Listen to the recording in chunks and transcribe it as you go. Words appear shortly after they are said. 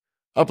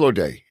Upload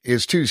day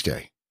is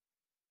Tuesday,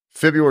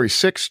 February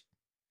 6th.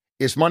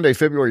 It's Monday,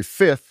 February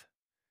 5th,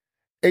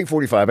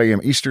 8:45 a.m.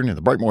 Eastern in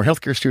the Brightmoor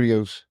Healthcare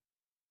Studios.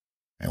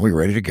 And we're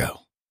ready to go.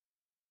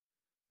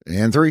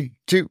 And 3,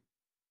 2.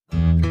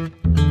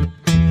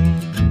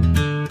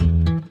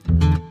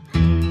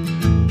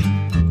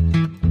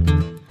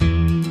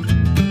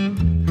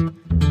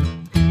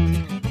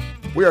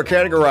 We are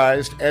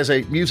categorized as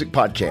a music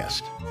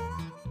podcast.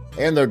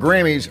 And the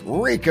Grammys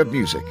reek of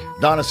music.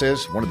 Donna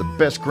says one of the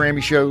best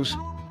Grammy shows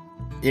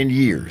in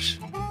years.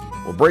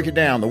 We'll break it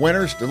down, the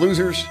winners, the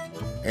losers,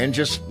 and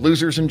just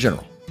losers in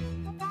general.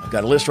 I've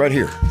got a list right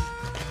here.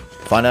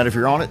 Find out if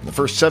you're on it in the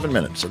first 7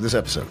 minutes of this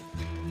episode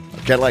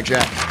of Cadillac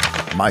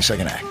Jack, My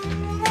Second Act.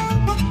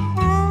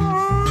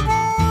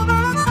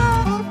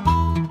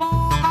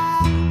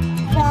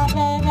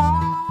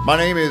 My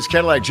name is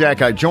Cadillac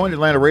Jack. I joined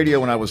Atlanta Radio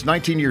when I was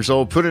 19 years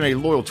old, put in a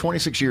loyal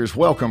 26 years.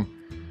 Welcome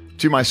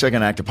to My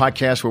Second Act, a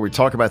podcast where we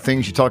talk about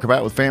things you talk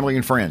about with family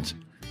and friends.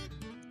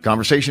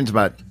 Conversations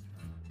about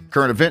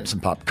current events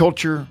and pop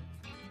culture,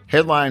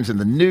 headlines in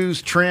the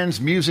news,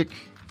 trends, music,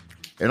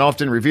 and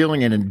often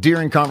revealing and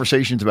endearing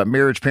conversations about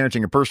marriage,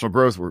 parenting, and personal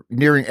growth. We're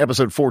nearing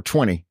episode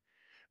 420.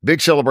 Big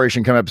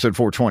celebration come episode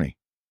 420.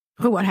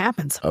 What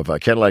happens? Of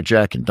Cadillac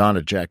Jack and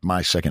Donna Jack,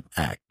 My Second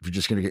Act. We're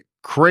just going to get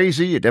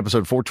crazy at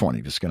episode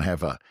 420. Just going to have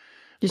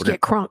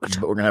get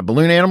crunked. We're going to have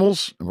balloon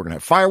animals, and we're going to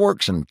have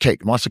fireworks and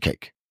cake, lots of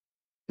cake.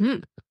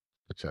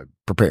 So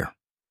prepare.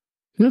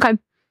 Okay.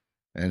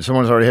 And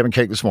someone's already having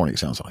cake this morning, it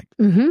sounds like.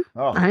 Mm-hmm.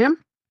 Oh. I am.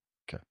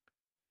 Okay.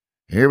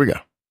 Here we go.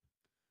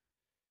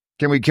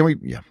 Can we,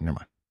 yeah, never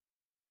mind.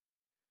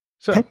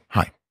 So, okay.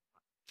 Hi.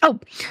 Oh,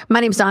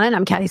 my name's Donna, and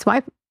I'm Caddy's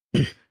wife.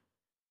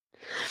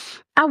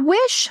 I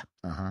wish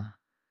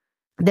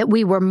that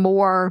we were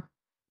more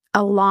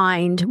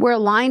aligned. We're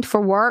aligned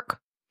for work.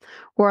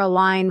 We're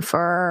aligned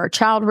for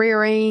child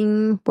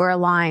rearing. We're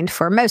aligned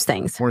for most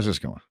things. Where's this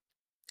going?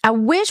 I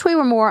wish we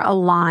were more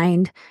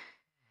aligned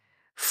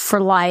for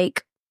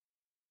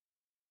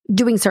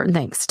doing certain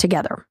things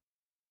together.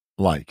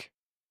 Like?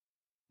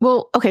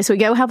 Well, okay, so we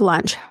go have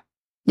lunch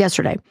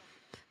yesterday.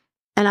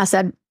 And I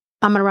said,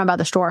 I'm going to run by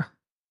the store.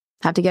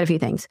 I have to get a few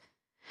things.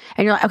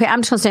 And you're like, okay,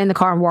 I'm just going to stay in the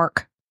car and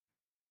work.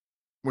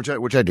 Which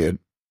I did.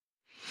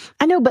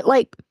 I know, but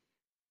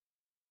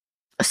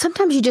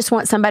sometimes you just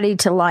want somebody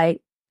to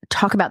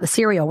talk about the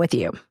cereal with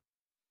you.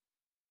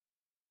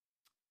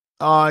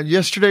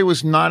 Yesterday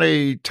was not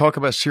a talk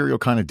about cereal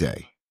kind of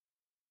day.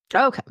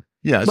 Okay.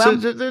 Yeah, well,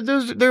 so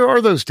there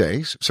are those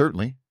days,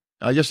 certainly.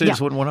 Yesterday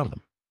just wasn't one of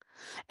them.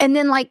 And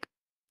then,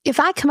 if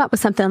I come up with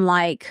something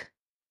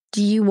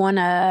do you want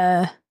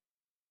to,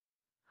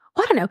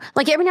 I don't know,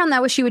 every now and then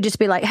I wish you would just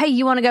be like, hey,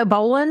 you want to go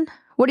bowling?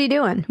 What are you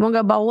doing? You want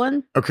to go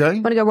bowling? Okay.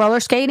 Want to go roller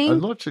skating? I'd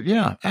love to,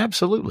 yeah,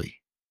 absolutely.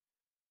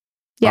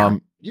 Yeah.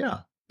 Yeah,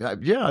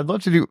 I'd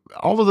love to do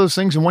all of those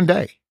things in one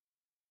day.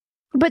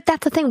 But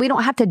that's the thing. We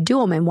don't have to do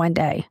them in one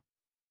day.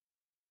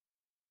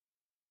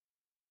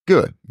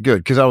 Good.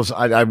 Because I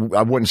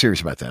wasn't serious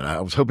about that. I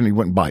was hoping he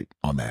wouldn't bite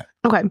on that.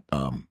 Okay.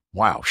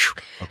 Wow.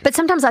 Okay. But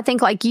sometimes I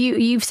think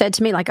you've said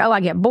to me oh, I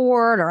get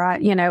bored, or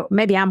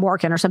maybe I'm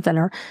working or something,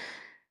 or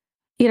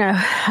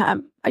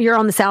you're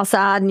on the south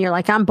side and you're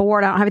like, I'm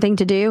bored. I don't have anything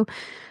to do.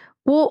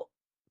 Well,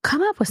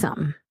 come up with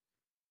something.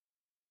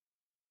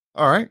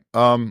 All right.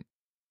 I'll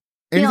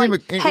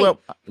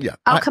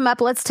come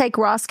up. Let's take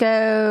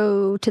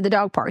Roscoe to the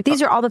dog park.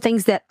 These are all the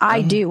things that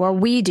I do or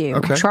we do.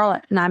 Okay.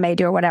 Charlotte and I may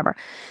do or whatever.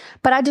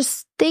 But I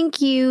just think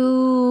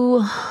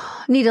you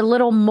need a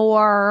little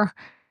more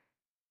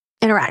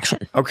interaction.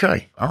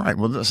 Okay. All right.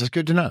 Well, this is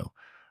good to know.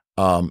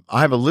 I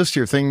have a list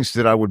here of things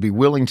that I would be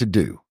willing to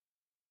do.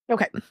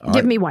 Okay. All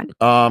Give right. me one.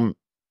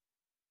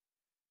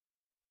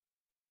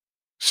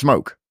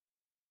 Smoke.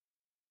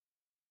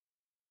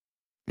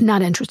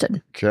 Not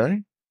interested.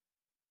 Okay.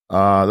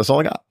 That's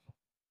all I got.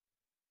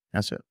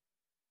 That's it.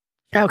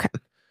 Okay.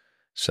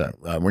 So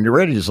when you're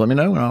ready, just let me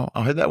know, and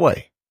I'll head that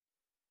way.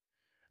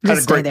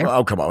 Just stay there.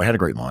 Oh, come on. We had a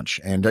great lunch.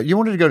 And you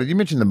wanted to go you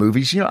mentioned the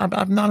movies.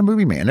 I'm not a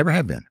movie man. Never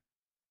have been.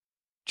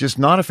 Just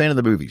not a fan of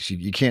the movies.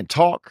 You can't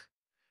talk.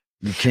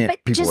 You can't.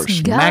 But people just are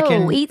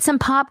smacking. go. Eat some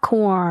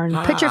popcorn.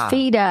 Put your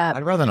feet up.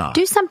 I'd rather not.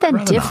 Do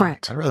something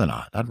different. I'd rather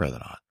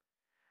not.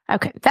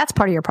 Okay. That's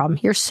part of your problem.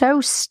 You're so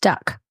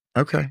stuck.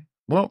 Okay.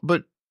 Well,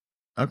 but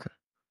okay.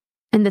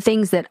 And the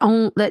things that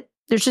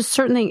there's just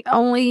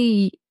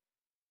only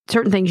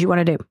certain things you want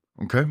to do.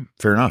 Okay.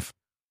 Fair enough.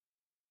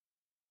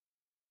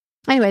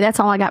 Anyway, that's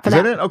all I got for that.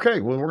 Is that it?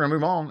 Okay. Well, we're going to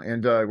move on,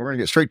 and we're going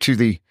to get straight to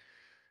the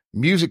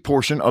music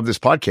portion of this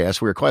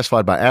podcast. We are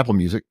classified by Apple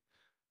Music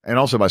and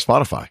also by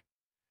Spotify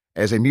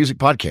as a music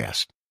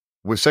podcast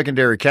with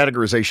secondary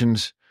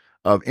categorizations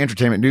of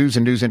entertainment news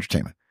and news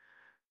entertainment.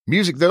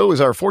 Music, though,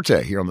 is our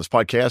forte here on this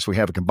podcast. We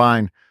have a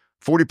combined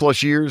 40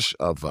 plus years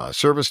of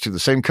service to the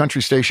same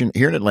country station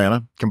here in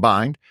Atlanta,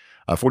 combined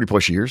 40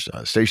 plus years.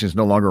 Station is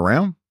no longer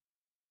around.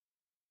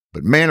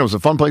 But man, it was a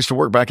fun place to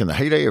work back in the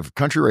heyday of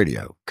country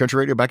radio. Country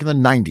radio back in the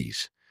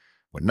 90s,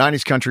 when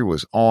 90s country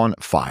was on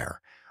fire.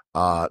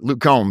 Luke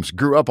Combs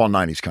grew up on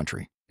 90s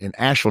country in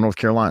Asheville, North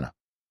Carolina.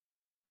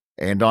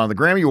 And on the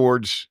Grammy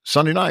Awards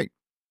Sunday night,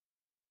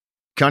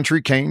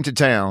 country came to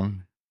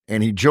town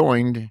and he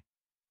joined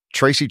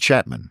Tracey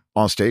Chapman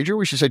on stage, or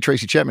we should say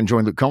Tracey Chapman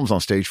joined Luke Combs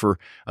on stage for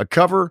a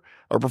cover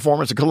or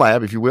performance, a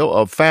collab, if you will,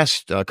 of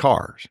Fast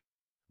Cars,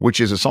 which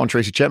is a song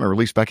Tracey Chapman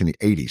released back in the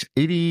 80s.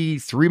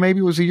 83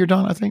 maybe was the year,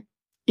 Don, I think.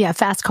 Yeah,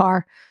 Fast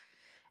Car.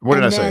 What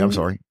did I say? I'm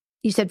sorry.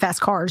 You said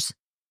Fast Cars.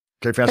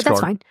 Okay, Fast Car.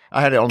 That's fine.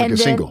 I had it on like a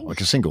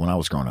single when I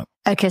was growing up.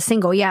 A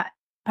single, yeah.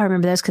 I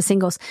remember those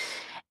singles.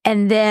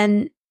 And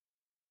then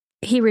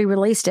he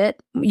re-released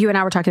it. You and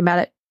I were talking about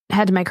it.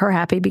 Had to make her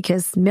happy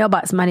because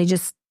mailbox money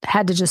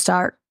had to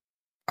start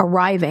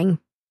arriving.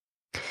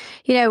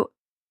 You know,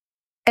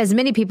 as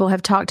many people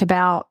have talked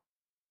about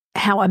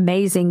how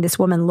amazing this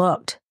woman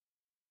looked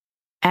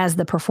as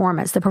the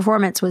performance. The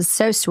performance was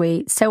so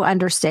sweet, so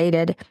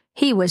understated.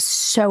 He was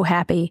so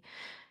happy.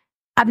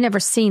 I've never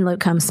seen Luke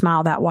Combs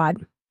smile that wide.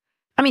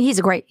 I mean, he's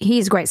a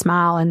great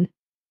smile and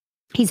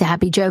he's a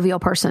happy, jovial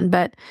person,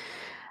 but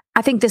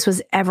I think this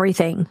was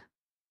everything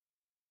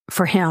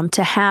for him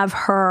to have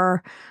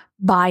her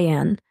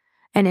buy-in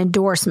and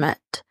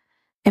endorsement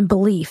and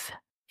belief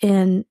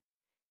in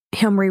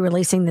him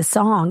re-releasing this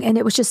song. And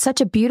it was just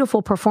such a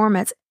beautiful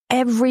performance.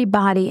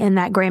 Everybody in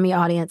that Grammy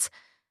audience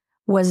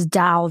was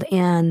dialed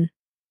in,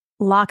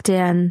 locked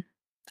in.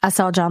 I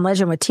saw John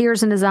Legend with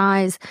tears in his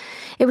eyes.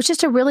 It was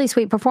just a really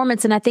sweet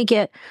performance. And I think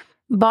it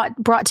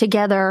brought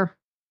together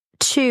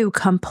two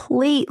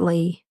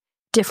completely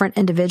different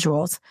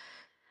individuals.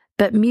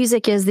 But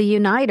music is the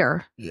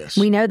uniter. Yes.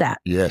 We know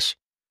that. Yes.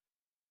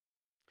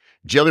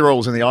 Jelly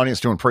Roll's in the audience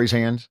doing praise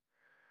hands.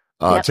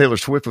 Yep. Taylor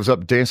Swift was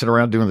up dancing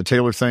around doing the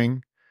Taylor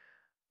thing.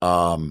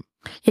 Yeah,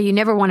 you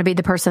never want to be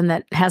the person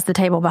that has the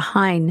table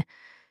behind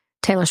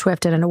Taylor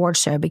Swift at an award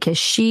show because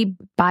she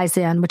buys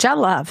in, which I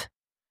love.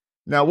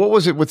 Now, what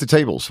was it with the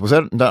tables? Was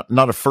that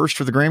not a first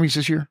for the Grammys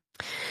this year?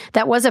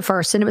 That was a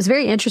first, and it was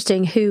very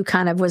interesting who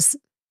kind of was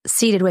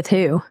seated with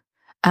who.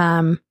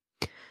 I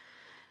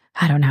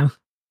don't know.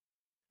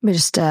 We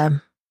just,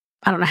 I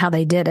don't know how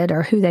they did it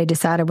or who they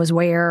decided was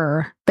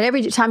where. But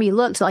every time you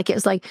looked, it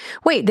was like,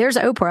 wait, there's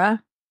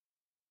Oprah.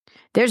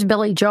 There's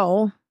Billy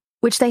Joel,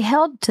 which they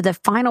held to the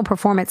final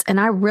performance. And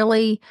I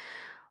really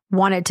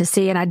wanted to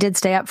see, and I did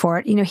stay up for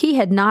it. You know, he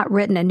had not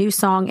written a new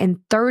song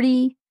in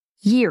 30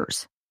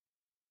 years.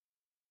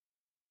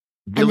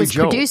 Billy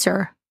Joel.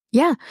 Producer,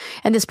 yeah.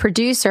 And this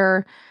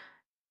producer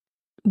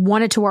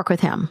wanted to work with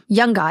him,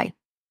 young guy.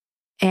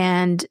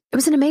 And it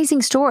was an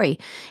amazing story.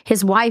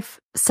 His wife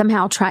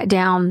somehow tracked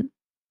down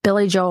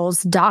Billy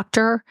Joel's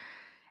doctor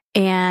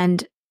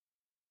and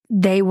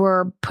they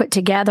were put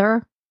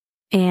together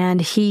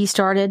and he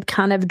started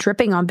kind of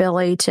dripping on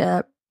Billy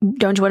to,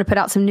 don't you want to put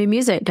out some new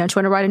music? Don't you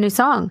want to write a new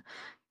song?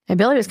 And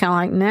Billy was kind of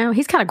like, no,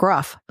 he's kind of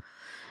gruff.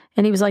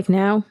 And he was like,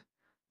 no.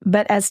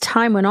 But as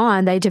time went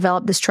on, they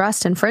developed this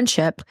trust and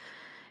friendship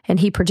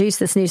and he produced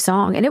this new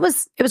song. And it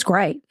was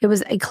great. It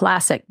was a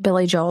classic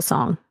Billy Joel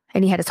song.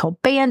 And he had his whole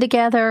band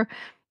together.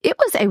 It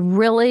was a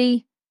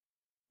really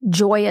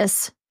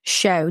joyous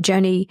show.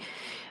 Joni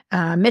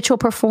Mitchell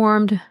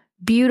performed,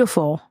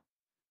 beautiful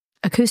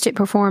acoustic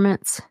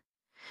performance.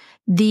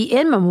 The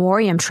In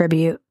Memoriam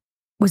tribute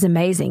was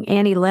amazing.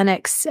 Annie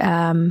Lennox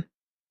sang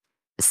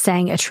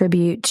a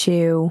tribute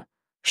to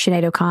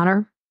Sinead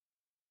O'Connor.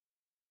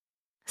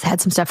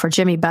 Had some stuff for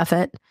Jimmy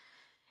Buffett.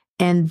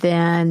 And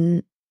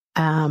then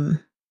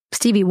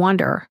Stevie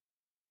Wonder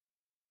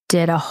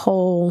did a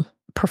whole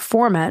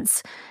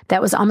performance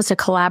that was almost a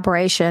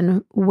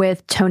collaboration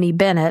with Tony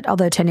Bennett,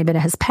 although Tony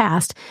Bennett has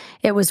passed.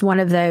 It was one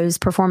of those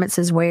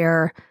performances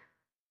where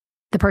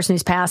the person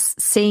who's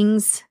passed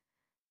sings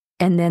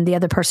and then the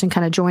other person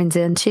kind of joins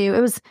in too.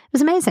 It was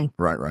amazing.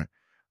 Right.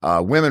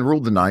 Women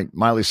ruled the night.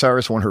 Miley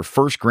Cyrus won her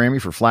first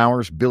Grammy for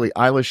Flowers. Billie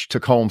Eilish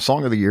took home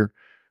Song of the Year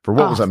for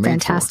What Was I Made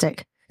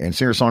fantastic. For? And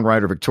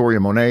singer-songwriter Victoria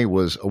Monet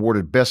was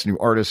awarded Best New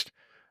Artist.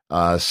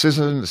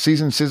 SZA,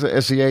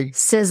 S-Z-A.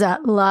 SZA,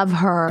 love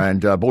her.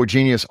 And Boy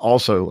Genius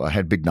also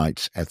had big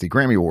nights at the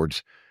Grammy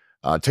Awards.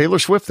 Taylor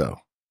Swift, though,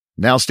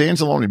 now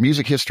stands alone in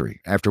music history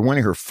after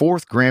winning her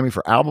fourth Grammy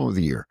for Album of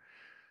the Year,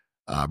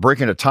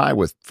 breaking a tie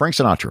with Frank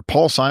Sinatra,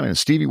 Paul Simon, and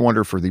Stevie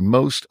Wonder for the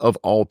most of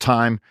all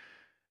time.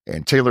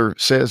 And Taylor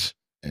says,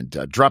 and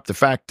dropped the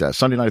fact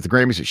Sunday night at the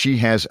Grammys, that she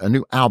has a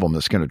new album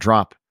that's going to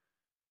drop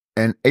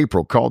in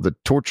April called The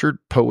Tortured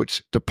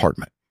Poets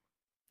Department.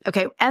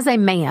 Okay, as a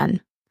man,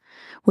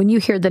 when you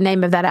hear the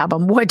name of that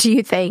album, what do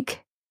you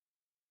think?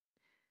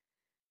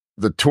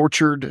 The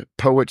Tortured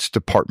Poets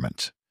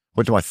Department.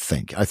 What do I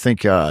think? I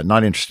think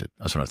not interested.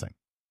 That's what I think.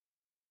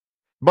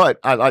 But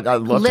I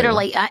love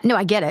literally. No,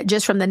 I get it.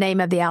 Just from the name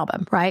of the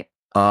album, right?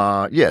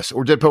 Yes,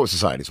 or Dead Poet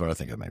Society is what I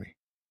think of maybe.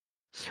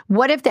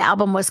 What if the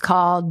album was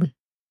called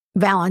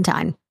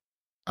Valentine?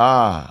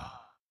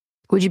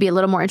 Would you be a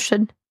little more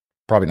interested?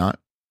 Probably not.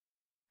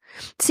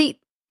 See,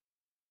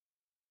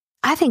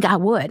 I think I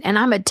would, and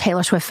I'm a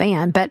Taylor Swift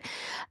fan, but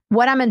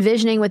what I'm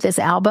envisioning with this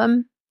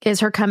album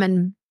is her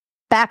coming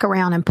back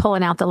around and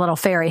pulling out the little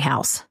fairy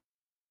house,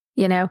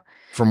 you know?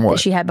 From what? That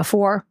she had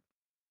before.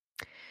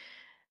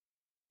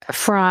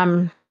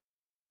 From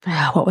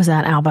What was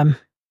that album?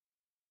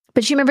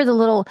 But you remember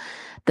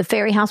the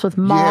fairy house with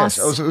moss?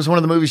 Yes, it was one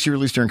of the movies she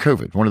released during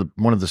COVID.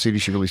 One of the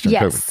CDs she released during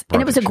COVID. Yes,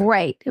 and it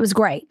was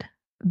great.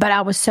 But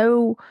I was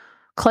so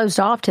closed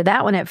off to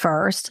that one at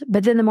first.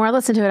 But then the more I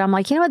listened to it, I'm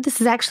like, you know what?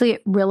 This is actually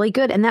really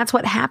good. And that's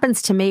what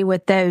happens to me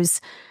with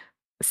those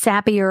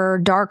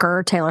sappier,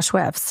 darker Taylor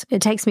Swifts.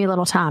 It takes me a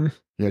little time.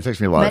 Yeah, it takes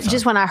me a lot of time. But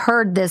just when I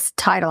heard this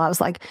title, I was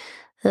like,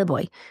 oh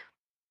boy.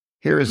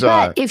 Here is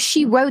But if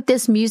she wrote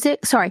this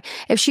music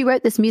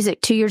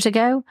 2 years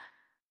ago,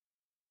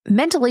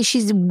 mentally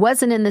she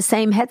wasn't in the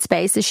same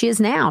headspace as she is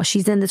now.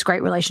 She's in this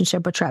great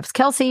relationship with Travis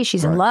Kelce.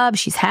 She's in love.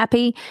 She's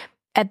happy.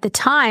 At the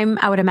time,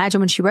 I would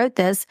imagine when she wrote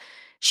this,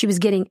 she was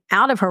getting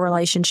out of her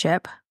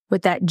relationship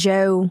with that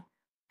Joe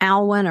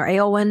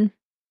Alwyn.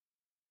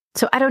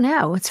 So I don't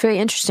know. It's very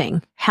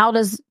interesting. How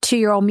does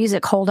 2-year-old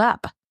music hold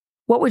up?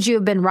 What would you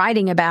have been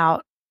writing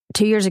about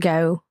 2 years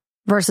ago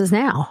versus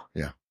now?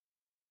 Yeah.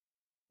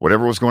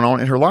 Whatever was going on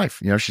in her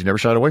life. You know, she's never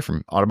shied away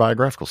from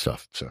autobiographical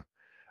stuff. So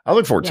I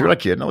look forward to it. I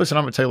kid. Now, listen,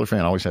 I'm a Taylor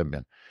fan. I always have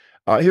been.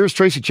 Here's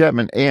Tracey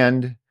Chapman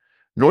and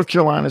North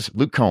Carolina's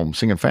Luke Combs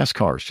singing Fast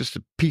Cars. Just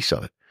a piece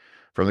of it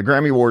from the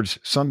Grammy Awards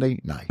Sunday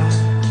night.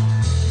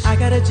 I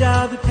got a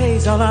job that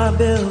pays all our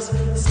bills.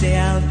 Stay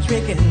out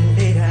drinking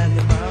late at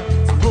the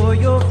bar. For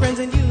your friends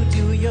and you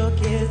do your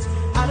kids.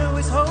 I'd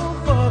always hope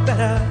for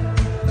better.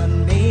 But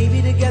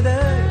maybe together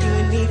you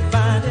and me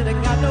find it. I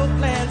got no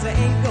plans, I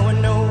ain't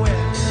going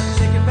nowhere.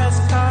 Take your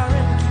best car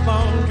and keep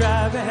on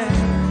driving.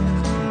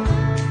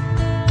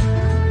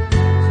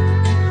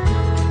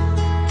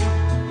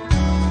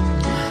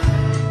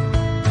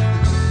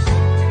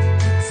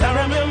 So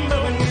I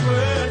remember when we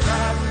were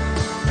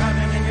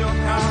driving in your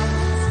car.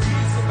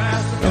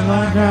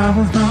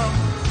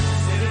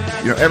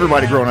 You know,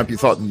 everybody growing up, you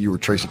thought you were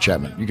Tracey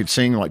Chapman. You could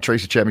sing like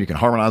Tracey Chapman. You can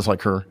harmonize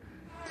like her.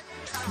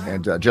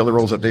 And Jelly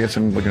rolls up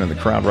dancing, looking at the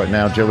crowd right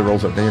now. Jelly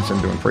rolls up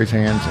dancing, doing praise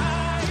hands.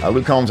 And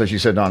Luke Combs, as you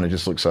said, Donna,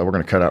 just looks, we're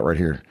going to cut out right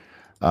here.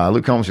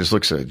 Luke Combs just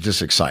looks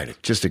just excited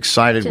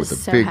with a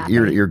so big happy.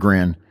 ear-to-ear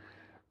grin.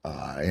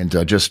 And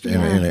just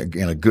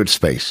in a good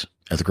space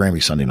at the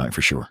Grammy Sunday night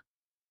for sure.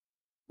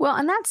 Well,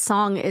 and that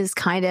song is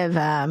kind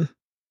of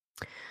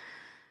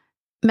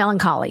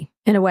melancholy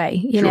in a way.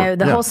 You know,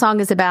 the whole song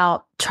is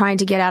about trying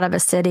to get out of a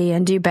city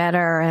and do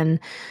better. And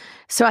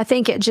so I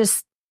think it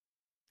just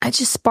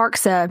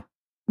sparks a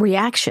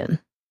reaction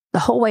the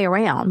whole way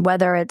around,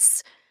 whether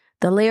it's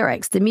the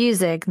lyrics, the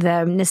music,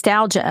 the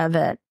nostalgia of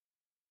it,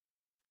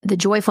 the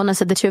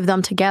joyfulness of the two of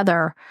them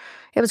together.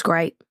 It was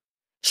great.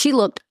 She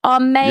looked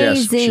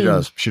amazing.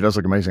 Yes, she does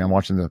look amazing. I'm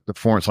watching the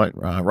performance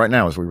right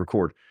now as we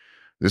record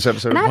this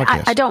episode of the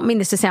podcast. I don't mean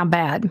this to sound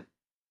bad,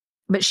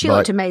 but she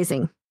looked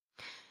amazing.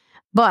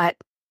 But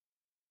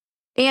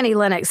Annie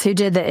Lennox, who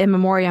did the in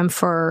memoriam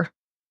for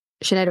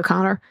Sinead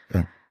O'Connor,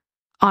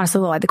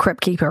 honestly looked like the crypt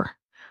keeper.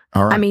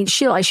 All right. I mean,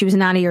 she looked like she was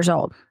 90 years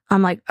old.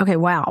 I'm like, okay,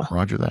 wow.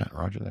 Roger that.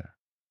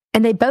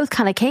 And they both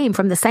kind of came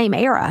from the same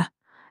era.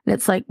 And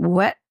it's like,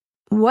 what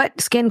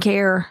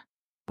skincare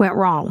went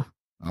wrong?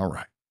 All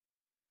right.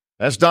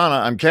 That's Donna.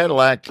 I'm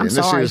Cadillac. I'm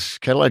sorry. This is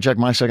Cadillac Jack,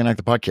 My Second Act,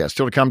 the podcast.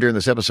 Still to come during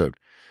this episode.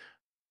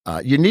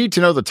 You need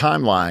to know the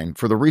timeline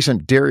for the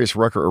recent Darius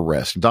Rucker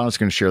arrest. Donna's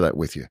going to share that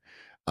with you.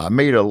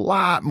 Made a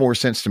lot more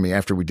sense to me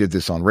after we did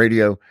this on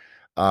radio.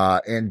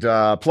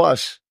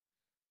 Plus,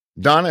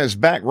 Donna is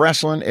back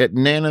wrestling at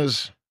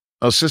Nana's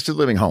assisted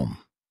living home.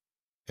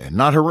 And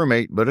not her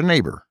roommate, but a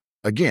neighbor.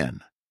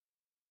 Again,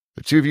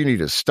 the two of you need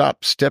to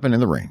stop stepping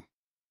in the ring.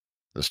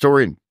 The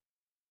story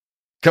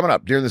coming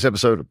up during this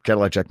episode of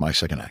Cadillac Jack, My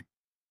Second Act.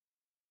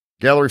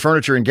 Gallery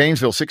Furniture in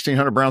Gainesville,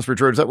 1600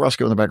 Brownsbridge Road. Is that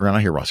Roscoe in the background?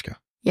 I hear Roscoe.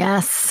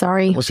 Yes,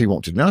 sorry. What's he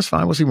wanting? No, it's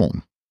fine. What's he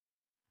wanting?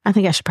 I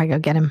think I should probably go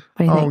get him.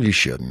 What do you think? You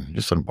shouldn't.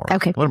 Just let him bark.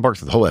 Okay. Let him bark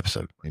through the whole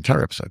episode, the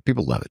entire episode.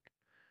 People love it.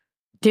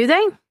 Do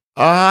they?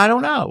 I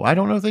don't know. I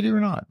don't know if they do or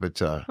not.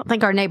 But I don't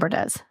think our neighbor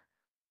does.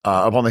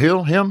 Up on the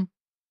hill, him?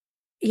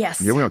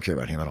 Yes. Yeah, we don't care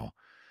about him at all.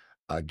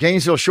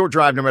 Gainesville, short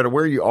drive, no matter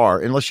where you are,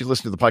 unless you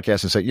listen to the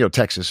podcast and say,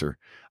 Texas or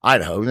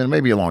Idaho, then it may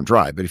be a long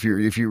drive. But if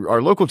you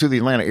are local to the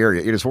Atlanta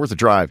area, it is worth a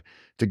drive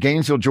to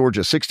Gainesville,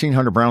 Georgia,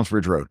 1600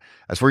 Brownsbridge Road.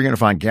 That's where you're going to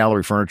find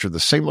Gallery Furniture, the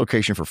same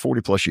location for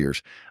 40 plus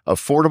years.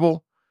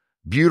 Affordable,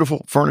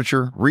 beautiful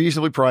furniture,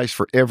 reasonably priced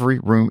for every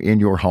room in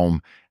your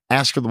home.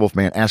 Ask for the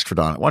Wolfman, ask for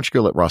Donna. Why don't you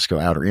go let Roscoe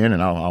out or in,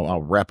 and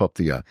I'll wrap up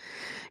the.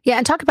 Yeah,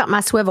 and talk about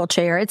my swivel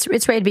chair. It's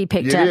ready to be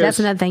picked up. That's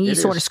another thing you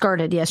sort of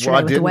skirted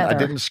yesterday with the weather. I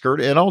didn't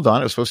skirt it at all, Donna.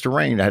 It was supposed to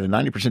rain. I had a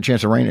 90%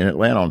 chance of rain in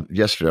Atlanta on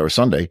yesterday or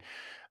Sunday.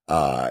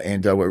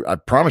 I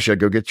promise you I'd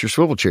go get your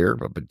swivel chair,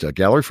 but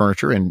Gallery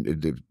Furniture, and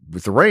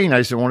with the rain,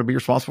 I just didn't want to be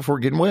responsible for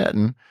it getting wet.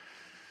 And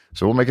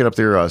so we'll make it up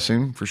there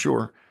soon for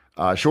sure.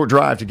 Short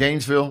drive to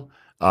Gainesville.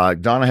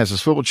 Donna has a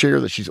swivel chair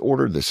that she's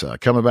ordered that's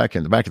coming back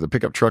in the back of the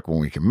pickup truck when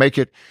we can make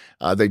it.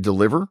 They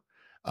deliver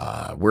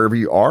wherever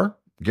you are.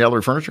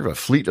 Gallery Furniture, a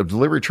fleet of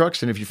delivery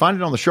trucks. And if you find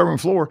it on the showroom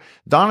floor,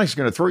 Donna's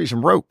going to throw you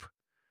some rope.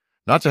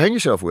 Not to hang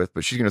yourself with,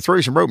 but she's going to throw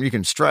you some rope, and you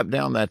can strap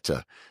down that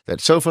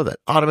sofa, that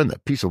ottoman,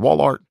 that piece of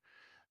wall art.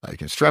 You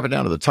can strap it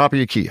down to the top of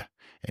your Kia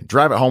and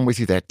drive it home with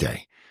you that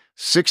day.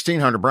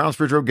 1600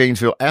 Brownsbridge Road,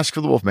 Gainesville. Ask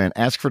for the Wolfman.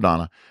 Ask for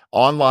Donna.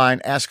 Online,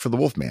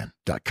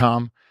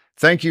 askforthewolfman.com.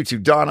 Thank you to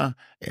Donna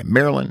and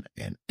Marilyn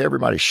and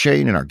everybody,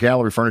 Shane and our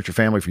Gallery Furniture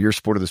family for your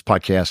support of this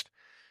podcast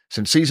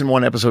since season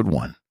 1, episode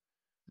 1.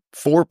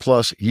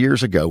 4+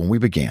 years ago when we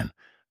began,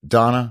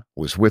 Donna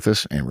was with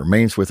us and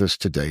remains with us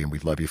today, and we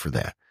love you for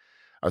that.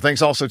 Our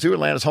thanks also to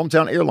Atlanta's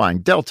hometown airline,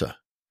 Delta.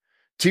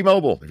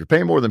 T-Mobile, if you're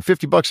paying more than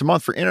 $50 a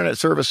month for internet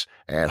service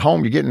at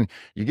home, you're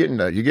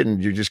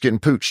just getting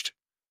pooched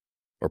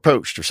or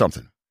poached or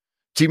something.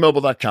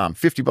 T-Mobile.com,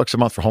 $50 a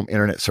month for home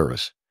internet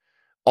service.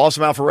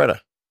 Awesome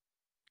Alpharetta.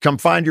 Come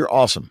find your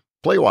awesome.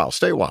 Play a while,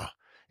 stay a while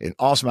in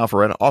Awesome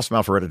Alpharetta,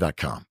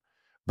 awesomealpharetta.com.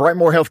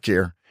 Brightmore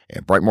Healthcare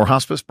and Brightmore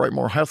Hospice,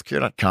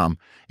 brightmorehealthcare.com.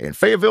 And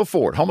Fayetteville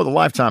Ford, home of the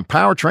lifetime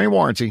powertrain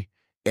warranty.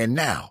 And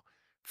now,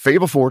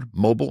 Fayetteville Ford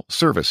mobile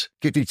service.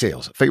 Get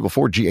details at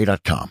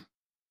FayettevilleFordGA.com.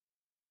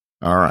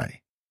 All right.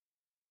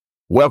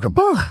 Welcome.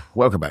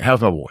 Welcome back.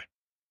 How's my boy?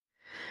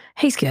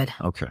 He's good.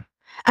 Okay.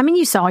 I mean,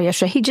 you saw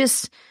yesterday. He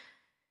just,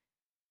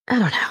 I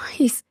don't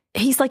know.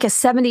 He's like a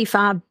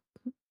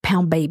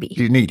 75-pound baby.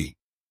 He's needy.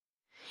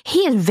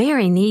 He is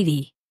very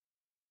needy.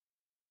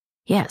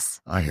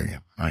 Yes. I hear you.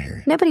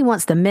 Nobody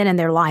wants the men in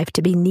their life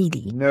to be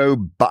needy.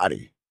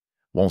 Nobody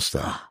wants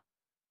that.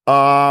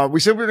 We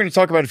said we were going to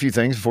talk about a few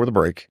things before the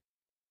break.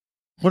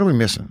 What are we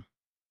missing?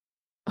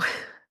 What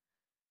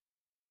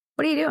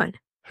are you doing?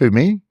 Who,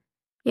 me?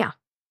 Yeah.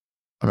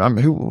 What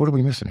are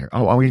we missing here?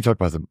 Oh, we need to talk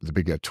about the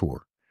big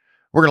tour.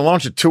 We're going to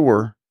launch a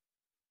tour.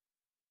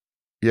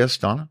 Yes,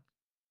 Donna?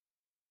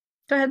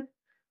 Go ahead.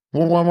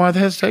 Well, why the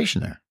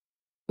hesitation there?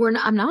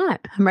 I'm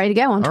not. I'm ready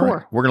to go on tour.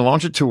 Right. We're going to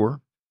launch a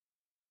tour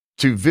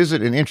to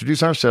visit and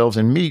introduce ourselves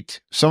and meet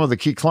some of the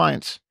key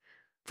clients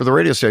for the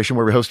radio station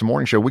where we host a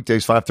morning show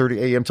weekdays 5:30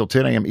 a.m. till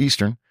 10 a.m.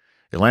 Eastern.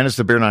 Atlanta's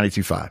the Bear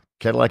 92.5.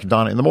 Cadillac and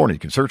Donna in the morning. You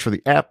can search for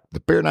the app,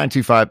 the Bear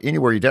 92.5,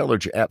 anywhere you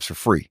download your apps for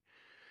free.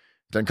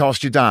 Doesn't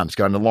cost you a dime. It's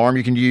got an alarm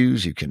you can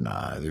use. You can,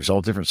 there's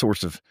all different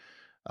sorts of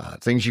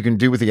things you can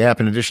do with the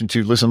app in addition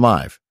to listen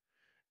live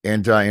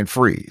and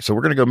free. So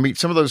we're going to go meet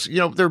some of those,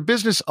 they're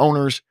business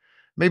owners,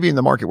 maybe in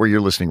the market where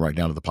you're listening right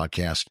now to the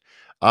podcast.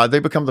 They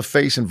become the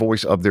face and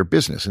voice of their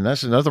business. And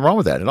there's nothing wrong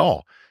with that at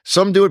all.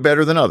 Some do it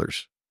better than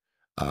others.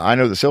 I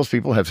know that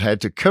salespeople have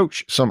had to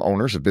coach some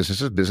owners of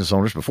businesses, business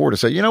owners before to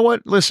say, you know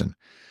what, listen,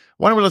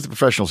 why don't we let the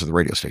professionals of the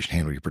radio station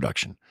handle your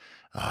production?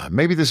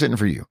 Maybe this isn't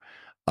for you.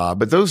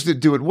 But those that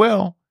do it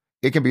well,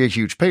 it can be a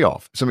huge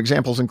payoff. Some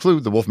examples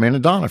include the Wolfman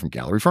and Donna from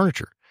Gallery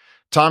Furniture,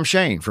 Tom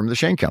Shane from the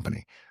Shane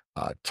Company,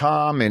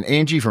 Tom and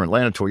Angie from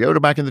Atlanta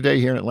Toyota back in the day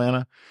here in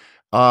Atlanta.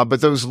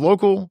 But those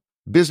local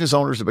business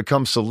owners that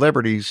become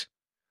celebrities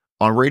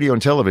on radio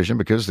and television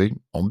because they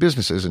own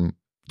businesses and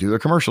do their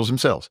commercials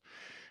themselves.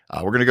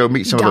 We're going to go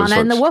meet some Donna of those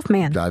folks. and the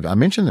Wolfman. I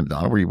mentioned them,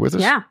 Donna. Were you with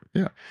us? Yeah.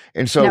 Yeah.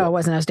 And so, no, I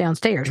wasn't. I was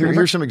downstairs.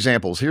 Here's some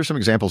examples. Here's some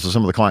examples of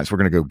some of the clients we're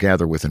going to go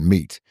gather with and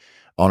meet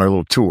on our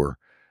little tour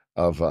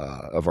of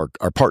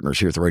our partners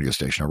here at the radio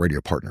station, our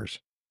radio partners.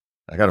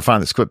 I got to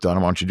find this clip,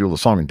 Donna. Why don't you do a little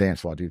song and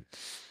dance while I do?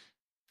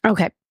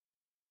 Okay.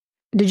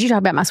 Did you talk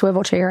about my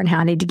swivel chair and how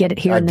I need to get it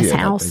here in this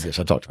house? Yes,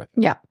 I talked about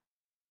it. Yeah.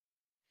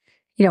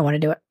 You don't want to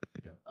do it.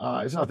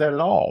 It's not that at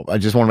all. I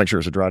just want to make sure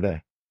it's a dry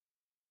day.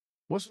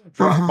 What's the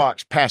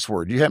Dropbox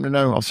password? Do you happen to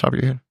know off the top of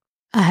your head?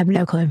 I have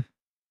no clue.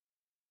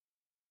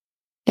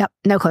 Yep,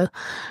 no clue.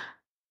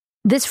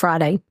 This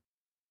Friday,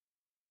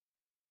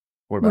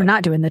 we're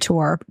not doing the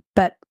tour,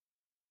 but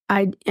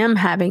I am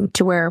having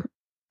to wear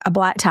a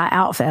black tie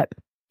outfit.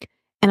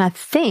 And I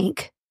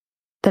think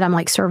that I'm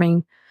like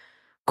serving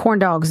corn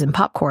dogs and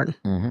popcorn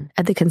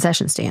at the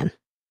concession stand.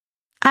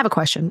 I have a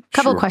question. A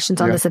couple of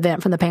questions on this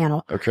event from the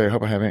panel. Okay, I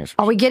hope I have answers.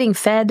 Are we getting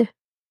fed?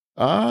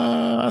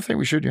 I think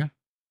we should, yeah.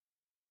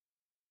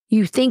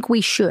 You think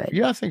we should?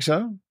 Yeah, I think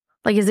so.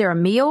 Like, is there a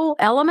meal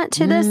element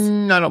to this?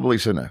 I don't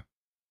believe so, no.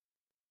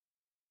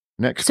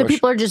 Next So question.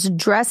 people are just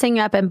dressing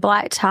up in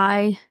black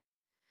tie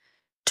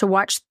to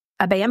watch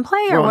a band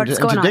play, or what's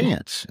going on? To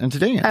dance. Okay.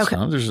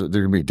 There's going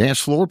to be a dance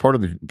floor. Part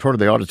of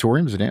the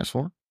auditorium is a dance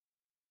floor.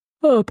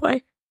 Oh,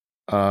 boy.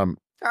 Are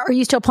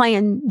you still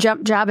playing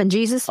Jump, Job, and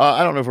Jesus?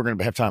 I don't know if we're going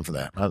to have time for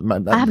that.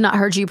 I have not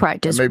heard you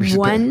practice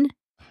one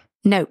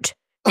note.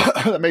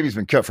 That maybe's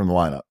been cut from the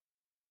lineup.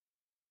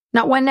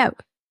 Not one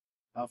note.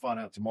 I'll find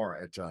out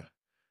tomorrow at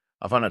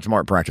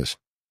practice.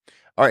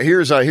 All right,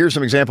 here's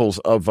some examples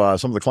of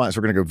some of the clients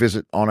we're going to go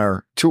visit on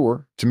our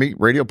tour to meet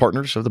radio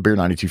partners of the Bear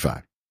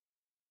 92.5.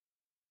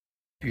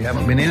 If you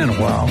haven't been in a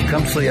while,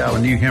 come see our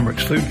new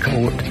Hemrick's food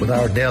court with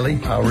our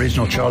deli, our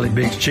original Charlie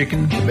Biggs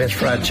chicken, the best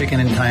fried chicken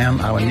in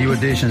town, our new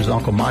addition is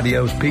Uncle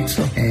Madio's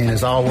Pizza, and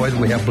as always,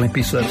 we have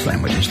Blimpie sub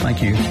sandwiches.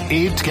 Thank you.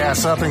 Eat,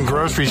 gas up, and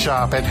grocery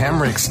shop at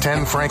Hemrick's,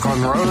 10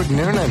 Franklin Road,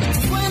 Noonan.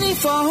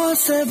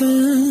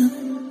 24/7.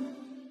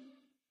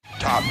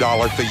 Top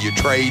dollar for your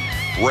trade,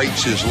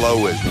 rates as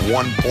low as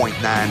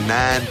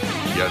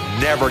 1.99. You're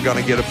never going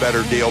to get a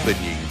better deal than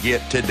you can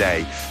get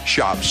today.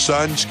 Shop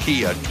Sons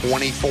Kia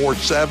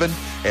 24/7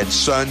 at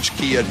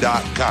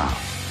sonskia.com.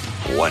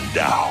 One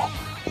dog,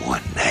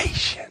 one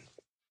nation.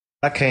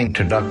 I came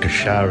to Dr.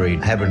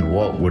 Shirey having to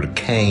walk with a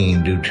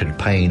cane due to the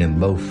pain in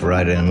both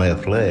right and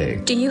left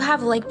leg. Do you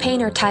have leg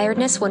pain or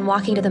tiredness when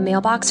walking to the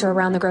mailbox or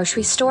around the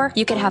grocery store?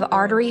 You could have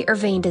artery or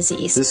vein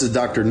disease. This is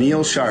Dr.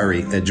 Neil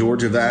Shirey at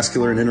Georgia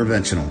Vascular and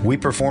Interventional. We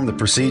perform the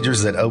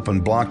procedures that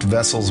open blocked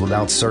vessels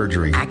without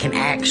surgery. I can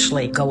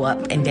actually go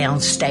up and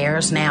down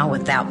stairs now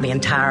without being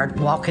tired,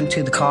 walking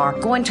to the car,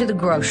 going to the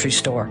grocery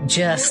store.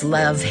 Just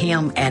love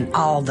him, and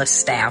all the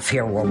staff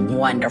here were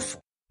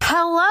wonderful.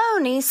 Hello,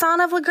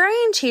 Nissan of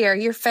LaGrange here,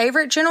 your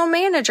favorite general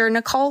manager,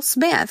 Nicole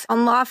Smith,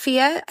 on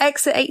Lafayette,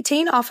 exit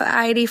 18 off of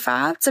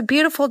I-85. It's a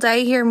beautiful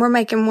day here, and we're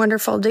making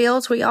wonderful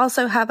deals. We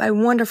also have a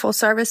wonderful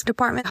service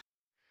department.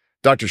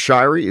 Dr.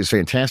 Shirey is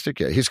fantastic.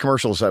 His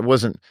commercials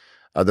wasn't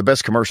the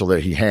best commercial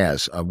that he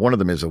has. One of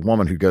them is a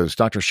woman who goes,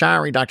 Dr.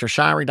 Shirey, Dr.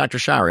 Shirey, Dr.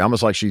 Shirey,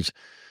 almost like she's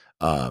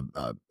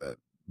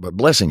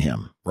blessing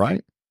him,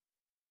 right?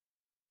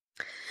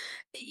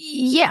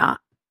 Yeah,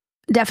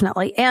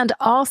 definitely. And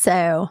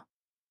also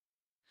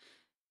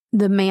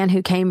the man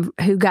who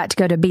got to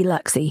go to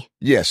Biloxi.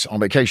 Yes,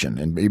 on vacation,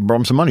 and he brought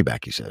him some money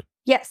back, he said.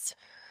 Yes.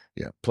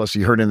 Yeah. Plus,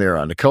 you heard in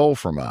there Nicole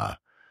from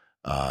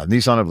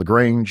Nissan of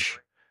LaGrange,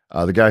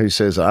 the guy who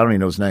says, I don't even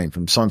know his name,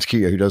 from Sons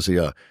Kia, who does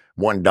the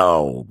One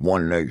Dog,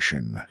 One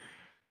Nation.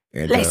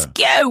 And, let's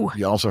go.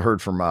 You also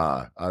heard from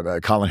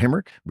Colin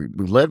Hemrick. We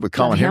led with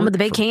Colin Hemrick. With the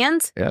big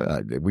cans? Yeah.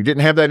 We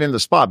didn't have that in the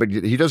spot, but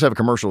he does have a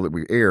commercial that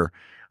we air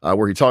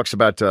where he talks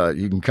about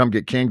you can come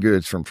get canned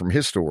goods from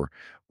his store.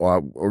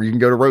 Or you can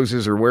go to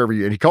Rose's or wherever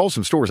and he calls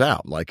some stores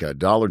out, like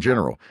Dollar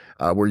General,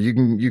 where you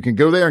can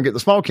go there and get the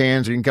small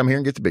cans, or you can come here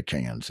and get the big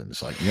cans. And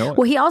it's like, you know what?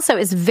 Well, he also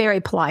is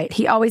very polite.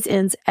 He always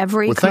ends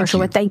every commercial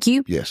with thank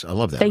you. Yes, I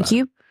love that. Thank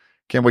you.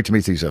 Can't wait to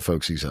meet these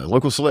folks, these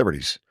local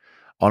celebrities,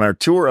 on our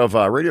tour of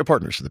radio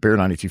partners of the Bear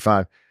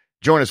 92.5.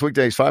 Join us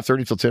weekdays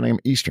 5:30 till 10 a.m.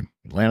 Eastern.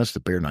 Atlantis, the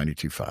Bear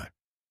 92.5.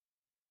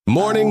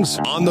 Mornings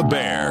on the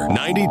Bear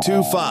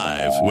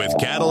 92.5 with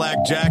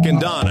Cadillac Jack and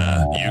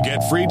Donna. You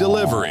get free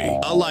delivery,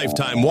 a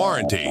lifetime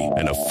warranty,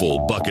 and a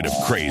full bucket of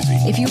crazy.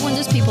 If you're one of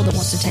those people that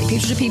wants to take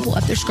pictures of people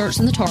up their skirts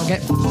in the Target,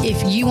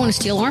 if you want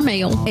to steal our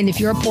mail, and if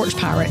you're a porch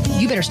pirate,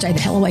 you better stay the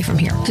hell away from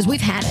here, because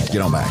we've had it.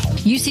 Get on back.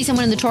 You see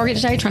someone in the Target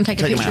today trying to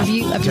take a picture of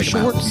you of your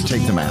shorts?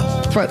 Take them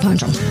out. Throat punch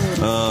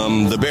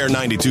them. The Bear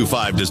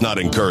 92.5 does not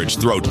encourage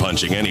throat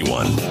punching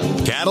anyone.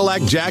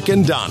 Cadillac Jack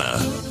and Donna.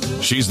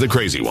 She's the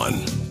crazy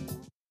one.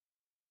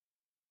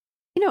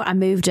 You know, I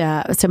moved,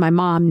 so my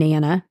mom,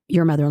 Nana,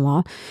 your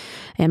mother-in-law,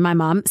 and my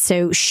mom,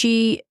 so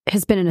she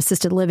has been in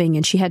assisted living,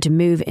 and she had to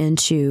move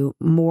into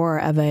more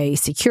of a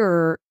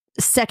secure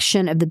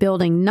section of the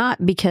building,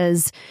 not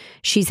because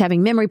she's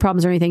having memory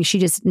problems or anything. She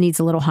just needs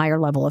a little higher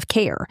level of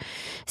care.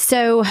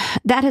 So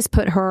that has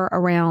put her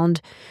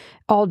around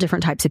all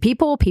different types of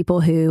people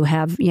who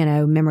have,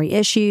 memory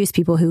issues,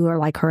 people who are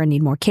like her and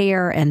need more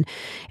care, and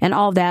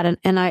all of that.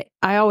 And I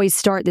always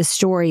start this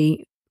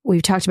story.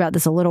 We've talked about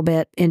this a little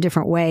bit in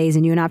different ways,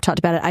 and you and I have talked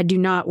about it. I do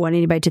not want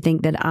anybody to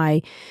think that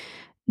I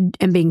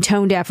am being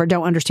tone deaf or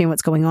don't understand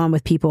what's going on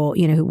with people,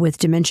 with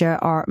dementia.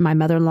 Or my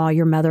mother-in-law,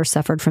 your mother,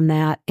 suffered from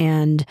that,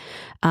 and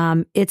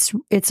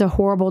it's a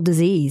horrible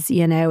disease.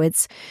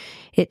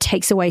 It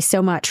takes away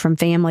so much from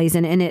families,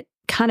 and it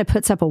kind of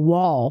puts up a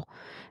wall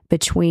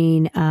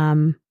between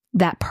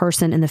that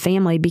person and the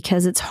family,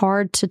 because it's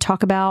hard to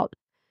talk about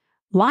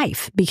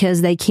life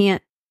because they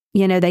can't.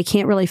 They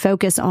can't really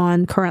focus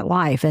on current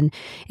life, and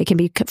it can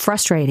be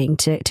frustrating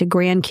to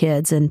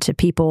grandkids and to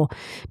people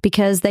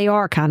because they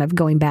are kind of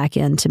going back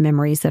into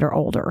memories that are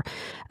older.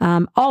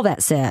 All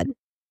that said,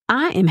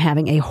 I am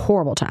having a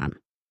horrible time,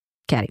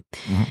 Caddy,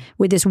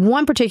 with this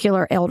one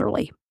particular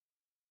elderly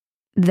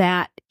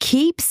that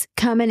keeps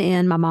coming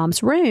in my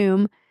mom's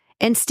room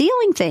and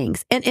stealing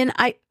things. And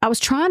I was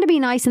trying to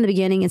be nice in the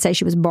beginning and say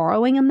she was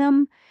borrowing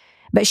them,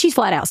 but she's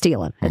flat out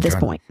stealing at this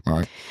point. All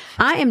right.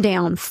 I am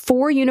down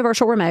 4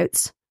 universal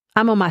remotes.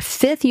 I'm on my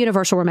 5th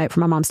universal remote for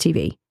my mom's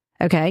TV.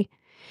 Okay.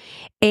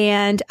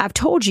 And I've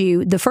told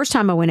you the first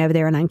time I went over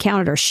there and I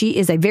encountered her, she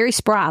is a very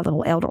spry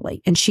little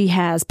elderly, and she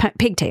has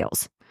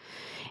pigtails.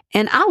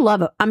 And I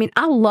love it. I mean,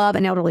 I love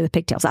an elderly with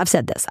pigtails. I've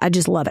said this. I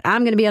just love it.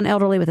 I'm going to be an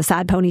elderly with a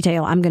side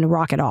ponytail. I'm going to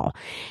rock it all.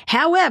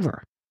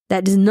 However,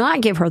 that does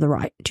not give her the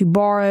right to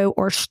borrow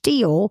or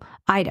steal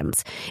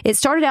items. It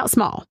started out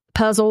small,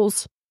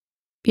 puzzles,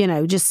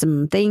 just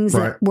some things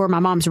that were my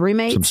mom's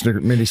roommates.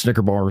 Some mini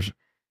Snicker bars.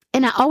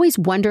 And I always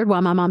wondered why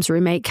my mom's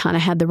roommate kind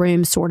of had the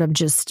room sort of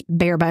just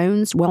bare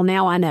bones. Well,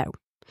 now I know.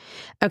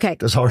 Okay.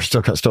 This horse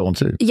still got stolen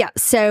too. Yeah.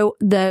 So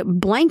the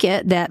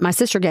blanket that my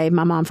sister gave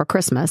my mom for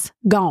Christmas,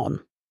 gone.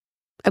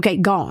 Okay,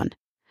 gone.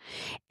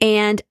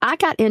 And I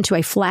got into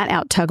a flat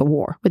out tug of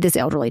war with this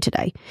elderly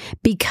today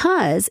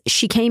because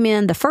she came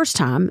in the first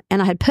time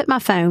and I had put my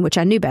phone, which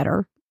I knew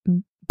better,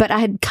 but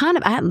I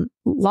hadn't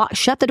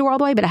shut the door all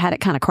the way, but I had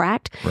it kind of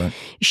cracked. Right.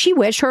 She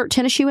wedged her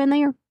tennis shoe in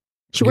there.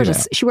 She wears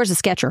a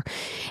Sketcher,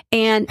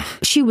 and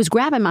she was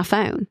grabbing my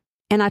phone.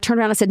 And I turned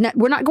around and I said, "No,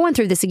 we're not going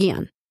through this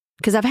again.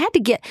 because I've had to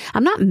get,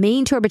 I'm not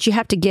mean to her, but you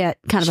have to get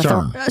kind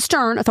of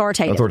stern,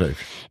 authoritative.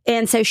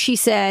 And so she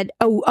said,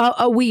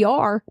 we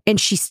are.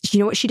 And you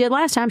know what she did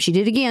last time? She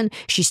did it again.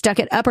 She stuck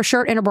it up her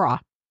shirt in her bra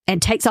and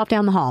takes off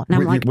down the hall.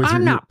 And I'm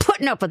I'm not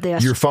putting up with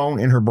this. Your phone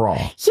in her bra.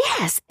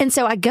 Yes. And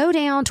so I go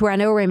down to where I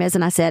know her room is,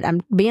 and I said,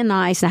 I'm being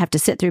nice, and I have to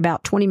sit through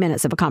about 20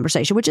 minutes of a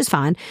conversation, which is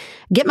fine.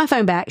 Get my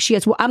phone back. She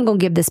goes, well, I'm going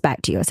to give this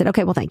back to you. I said,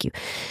 okay, well, thank you.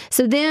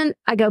 So then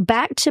I go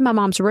back to my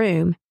mom's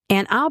room,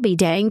 and I'll be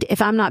danged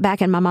if I'm not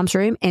back in my mom's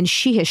room, and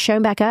she has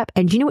shown back up.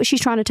 And you know what she's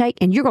trying to take?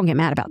 And you're going to get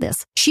mad about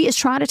this. She is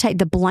trying to take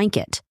the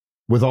blanket.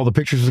 With all the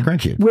pictures of the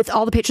grandkids. With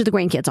all the pictures of the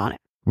grandkids on it.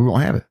 We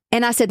won't have it.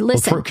 And I said,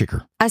 listen. Throat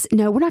kicker. I said,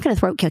 no, we're not going to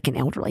throat kick an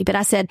elderly. But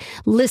I said,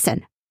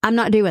 listen, I'm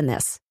not doing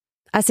this.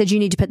 I said, you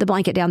need to put the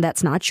blanket down.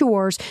 That's not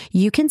yours.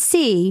 You can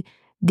see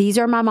these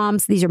are my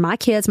mom's. These are my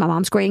kids, my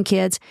mom's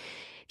grandkids.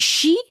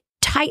 She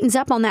tightens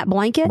up on that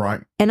blanket. Right.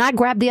 And I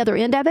grab the other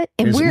end of it.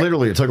 And it's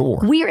literally a tug of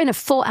war. We're in a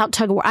full out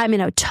tug of war. I'm in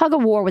a tug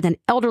of war with an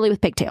elderly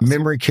with pigtails.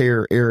 Memory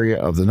care area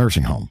of the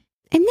nursing home.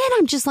 And then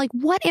I'm just like,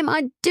 what am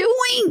I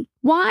doing?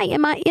 Why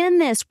am I in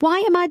this? Why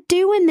am I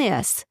doing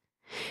this?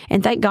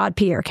 And thank God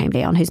Pierre came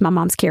down, who's my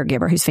mom's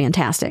caregiver, who's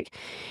fantastic.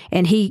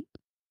 And he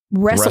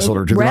wrestled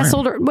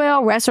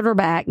her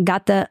back,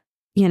 got the,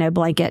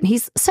 blanket. And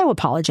he's so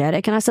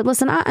apologetic. And I said,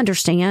 listen, I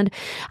understand.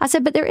 I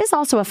said, but there is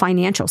also a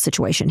financial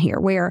situation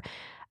here where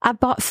I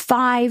bought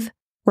 5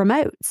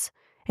 remotes.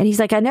 And he's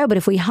like, I know, but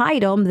if we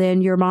hide them,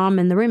 then your mom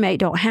and the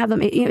roommate don't have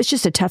them. It's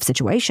just a tough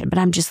situation. But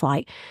I'm just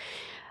like,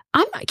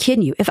 I'm not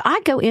kidding you. If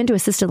I go into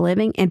assisted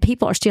living and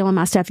people are stealing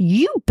my stuff,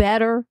 you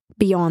better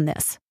be on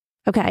this.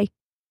 Okay.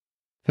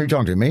 Who are you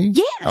talking to, me?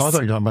 Yes. Oh, I thought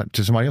you were talking about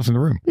to somebody else in the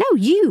room. No,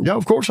 you. No,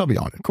 of course I'll be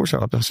on it. Of course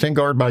I'll stand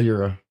guard by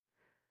your...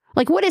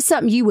 Like, what is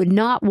something you would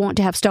not want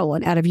to have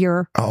stolen out of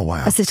your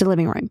assisted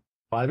living room?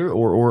 Fighter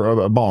or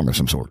a bong of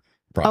some sort.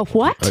 Probably. A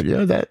what?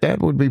 Yeah, that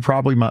would be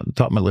probably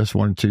top of my list.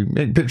 1 and 2.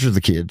 Pictures of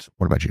the kids.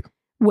 What about you?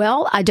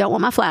 Well, I don't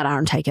want my flat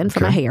iron taken for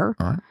my hair.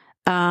 All right.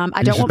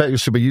 I don't want... You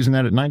should be using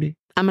that at 90?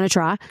 I'm going to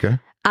try. Okay.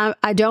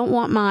 I don't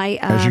want my...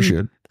 As you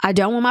should. I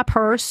don't want my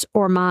purse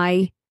or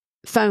my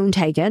phone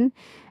taken.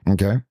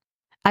 Okay.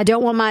 I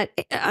don't want my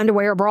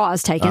underwear or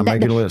bras taken.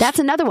 Make it a list. That's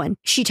another one.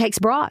 She takes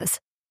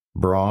bras.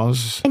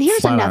 Bras. And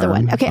here's another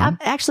iron. one. Okay.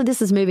 Actually,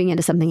 this is moving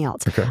into something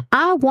else. Okay.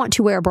 I want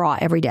to wear a bra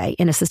every day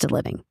in assisted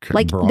living.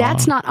 Okay,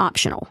 that's not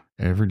optional.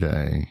 Every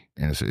day.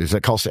 And is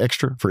that cost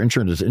extra for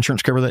insurance? Does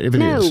insurance cover that if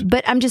it is? No,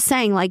 but I'm just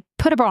saying,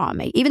 put a bra on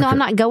me. Even though I'm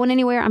not going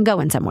anywhere, I'm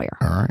going somewhere.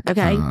 All right.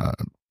 Okay.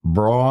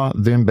 Bra,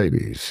 then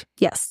babies.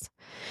 Yes.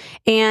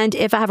 And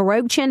if I have a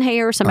rogue chin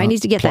hair, somebody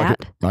needs to get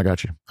that. I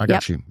got you. I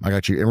got you.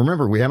 And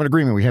remember, we have an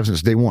agreement we have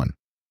since day one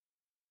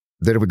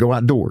that if we go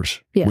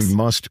outdoors, we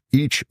must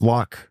each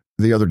lock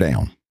the other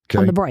down. Okay?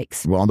 On the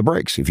brakes. Well, on the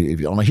brakes, if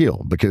you on a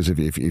hill, because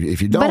if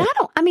you don't. But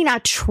I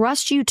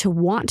trust you to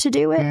want to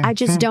do it. I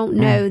just don't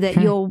know that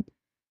you'll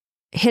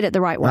hit it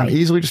the right way. I'm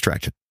easily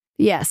distracted.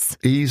 Yes.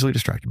 Easily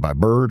distracted by a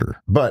bird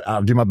but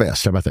I'll do my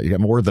best. How about that? You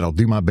got my word that I'll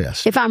do my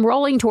best. If I'm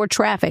rolling toward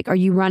traffic, are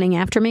you running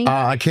after me?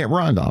 I can't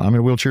run, Donna. I'm in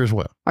a wheelchair as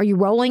well. Are you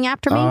rolling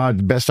after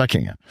me? Best I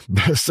can.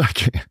 Best I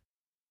can.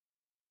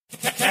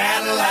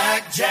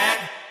 Cadillac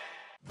Jack.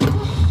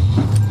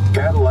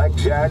 Cadillac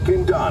Jack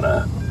and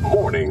Donna.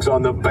 Mornings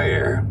on the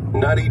Bear.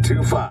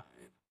 92.5.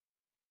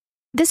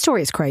 This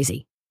story is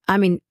crazy. I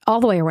mean, all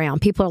the way around.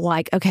 People are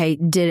like, okay,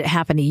 did it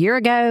happen a year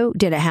ago?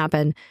 Did it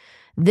happen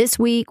this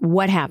week?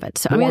 What happened?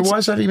 So why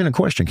is that even a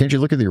question? Can't you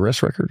look at the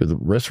arrest record or the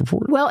arrest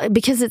report? Well,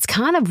 because it's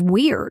kind of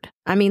weird.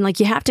 I mean,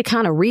 you have to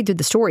kind of read through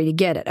the story to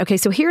get it. Okay,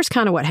 so here's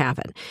kind of what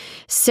happened.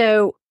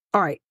 So,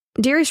 all right,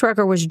 Darius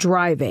Rucker was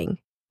driving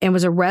and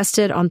was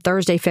arrested on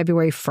Thursday,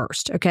 February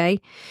 1st, okay?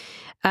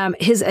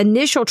 His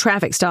initial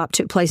traffic stop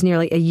took place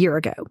nearly a year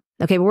ago.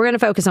 Okay, but we're going to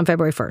focus on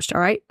February 1st,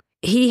 all right?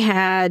 He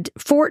had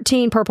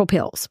 14 purple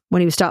pills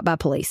when he was stopped by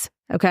police,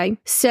 okay?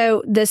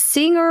 So the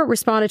singer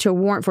responded to a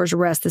warrant for his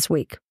arrest this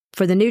week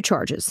for the new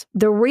charges.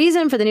 The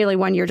reason for the nearly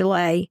 1-year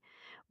delay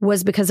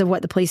was because of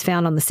what the police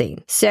found on the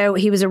scene. So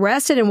he was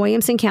arrested in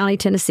Williamson County,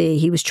 Tennessee.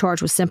 He was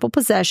charged with simple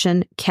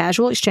possession,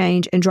 casual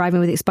exchange, and driving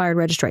with expired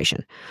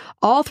registration.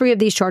 All 3 of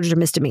these charges are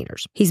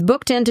misdemeanors. He's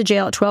booked into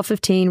jail at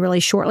 12:15,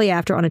 released shortly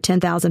after on a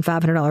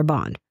 $10,500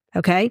 bond.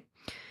 Okay?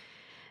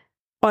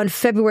 On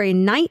February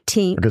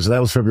 19th... Because that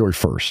was February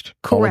 1st.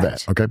 Correct. All of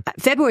that, okay?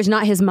 February is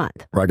not his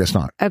month. Right, I guess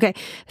not. Okay.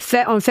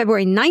 On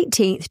February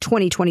 19th,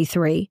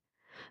 2023,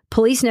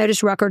 police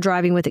noticed Rucker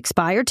driving with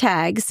expired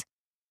tags.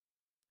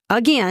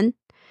 Again,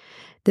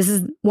 this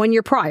is 1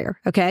 year prior,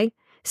 okay?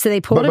 So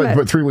they pulled him over.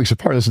 But 3 weeks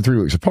apart. This is 3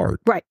 weeks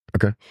apart. Right.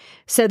 Okay.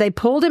 So they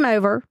pulled him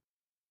over,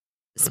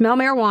 smelled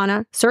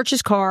marijuana, searched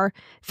his car,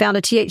 found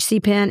a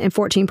THC pen and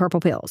 14 purple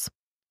pills.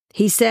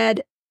 He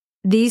said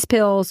these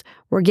pills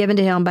were given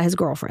to him by his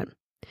girlfriend.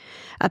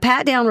 A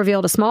pat-down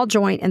revealed a small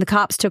joint, and the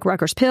cops took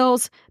Rucker's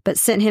pills, but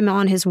sent him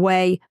on his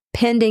way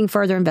pending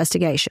further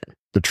investigation.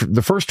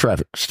 The first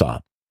traffic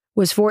stop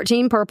was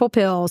 14 purple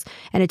pills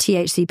and a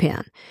THC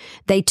pen.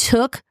 They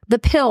took the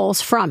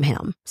pills from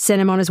him, sent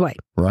him on his way.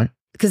 Right.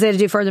 because they had to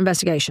do further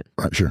investigation.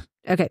 Right, sure.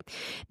 Okay.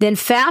 Then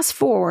fast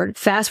forward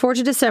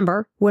to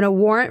December when a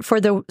warrant for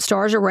the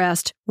star's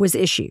arrest was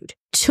issued.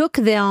 Took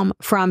them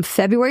from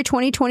February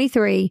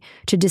 2023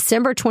 to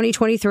December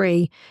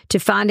 2023 to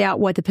find out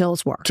what the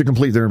pills were. To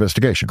complete their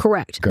investigation.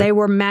 Correct. Okay. They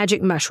were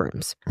magic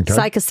mushrooms,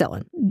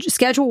 psychocillin,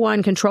 Schedule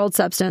 1 controlled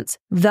substance,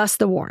 thus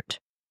the warrant.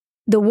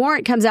 The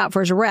warrant comes out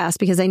for his arrest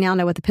because they now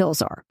know what the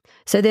pills are.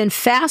 So then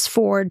fast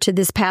forward to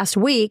this past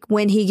week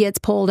when he gets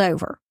pulled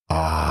over.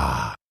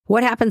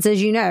 What happens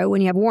is,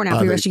 when you have a warrant out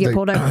for your arrest, you get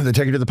pulled over. They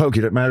take you to the pokey.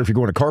 It doesn't matter if you're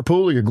going to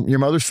carpool or your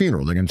mother's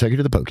funeral. They're going to take you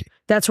to the pokey.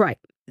 That's right.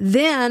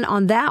 Then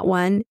on that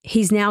one,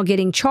 he's now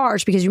getting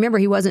charged because remember,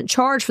 he wasn't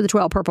charged for the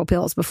 12 purple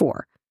pills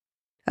before.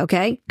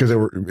 Okay? Because they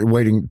were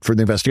waiting for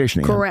the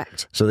investigation.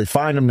 Correct. So they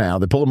find him now.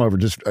 They pull him over.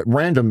 Just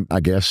random, I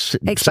guess.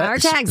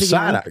 Expired tags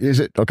again. Is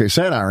it? Okay,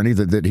 sad irony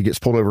that he gets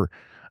pulled over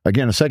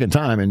again a second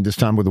time, and this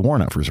time with a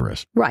warrant out for his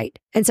arrest. Right.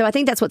 And so I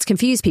think that's what's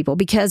confused people,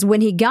 because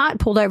when he got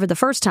pulled over the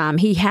first time,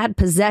 he had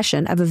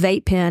possession of a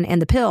vape pen and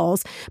the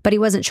pills, but he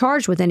wasn't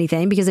charged with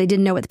anything because they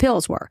didn't know what the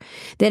pills were.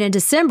 Then in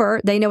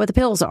December, they know what the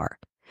pills are.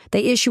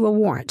 They issue a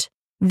warrant.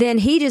 Then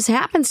he just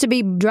happens to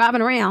be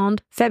driving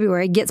around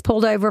February, gets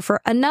pulled over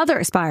for another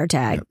expired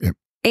tag. Yep.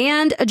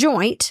 And a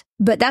joint,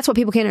 but that's what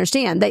people can't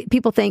understand.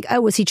 People think, oh,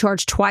 was he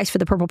charged twice for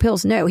the purple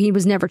pills? No, he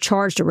was never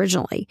charged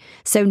originally.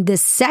 So the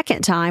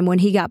second time when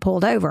he got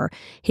pulled over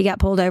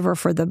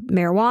for the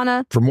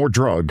marijuana. For more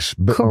drugs.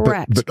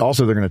 Correct. But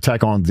also they're going to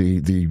tack on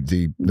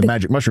the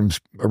magic mushrooms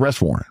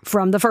arrest warrant.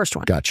 From the first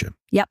one. Gotcha.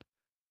 Yep.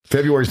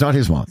 February's not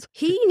his month.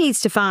 He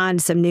needs to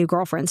find some new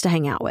girlfriends to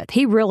hang out with.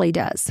 He really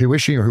does. Who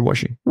is she or who was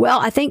she?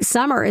 Well, I think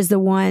Summer is the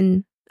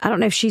one. I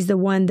don't know if she's the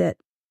one that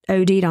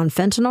OD'd on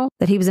fentanyl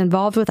that he was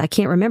involved with. I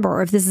can't remember,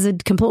 or if this is a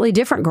completely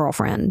different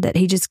girlfriend that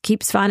he just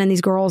keeps finding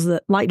these girls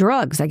that like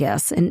drugs, I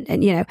guess. And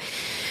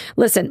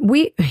listen,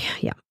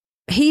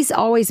 he's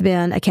always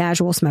been a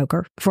casual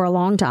smoker for a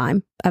long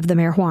time of the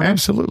marijuana.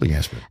 Absolutely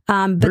has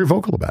been. Very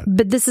vocal about it.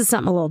 But this is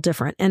something a little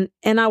different.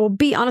 And I will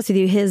be honest with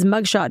you, his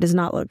mugshot does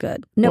not look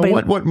good. Nobody.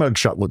 Well, what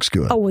mugshot looks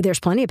good? Oh, well, there's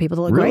plenty of people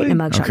that look really? great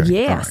in a mugshot. Okay.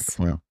 Yes.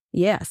 All right. Well,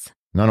 yes.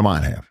 None of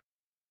mine have.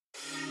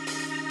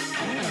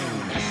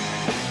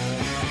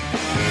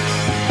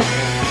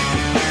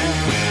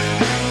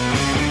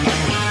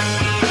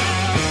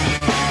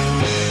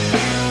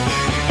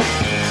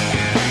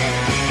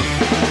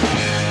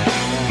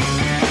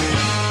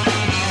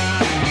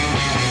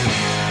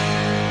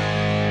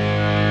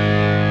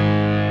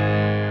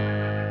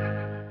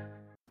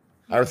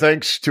 Our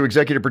thanks to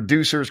executive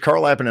producers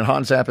Carl Appen and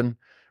Hans Appen,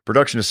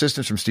 production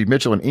assistants from Steve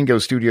Mitchell and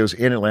Ingo Studios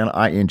in Atlanta,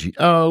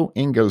 INGO,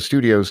 Ingo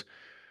Studios.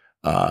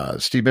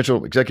 Steve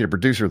Mitchell, executive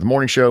producer of The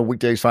Morning Show,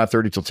 weekdays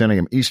 5:30 till 10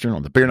 a.m. Eastern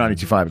on the Bear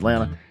 92.5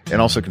 Atlanta,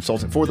 and also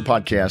consultant for the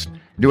podcast.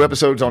 New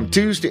episodes on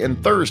Tuesday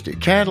and Thursday.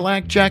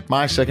 Cadillac Jack,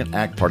 My Second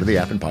Act, part of the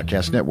Appen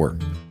Podcast Network.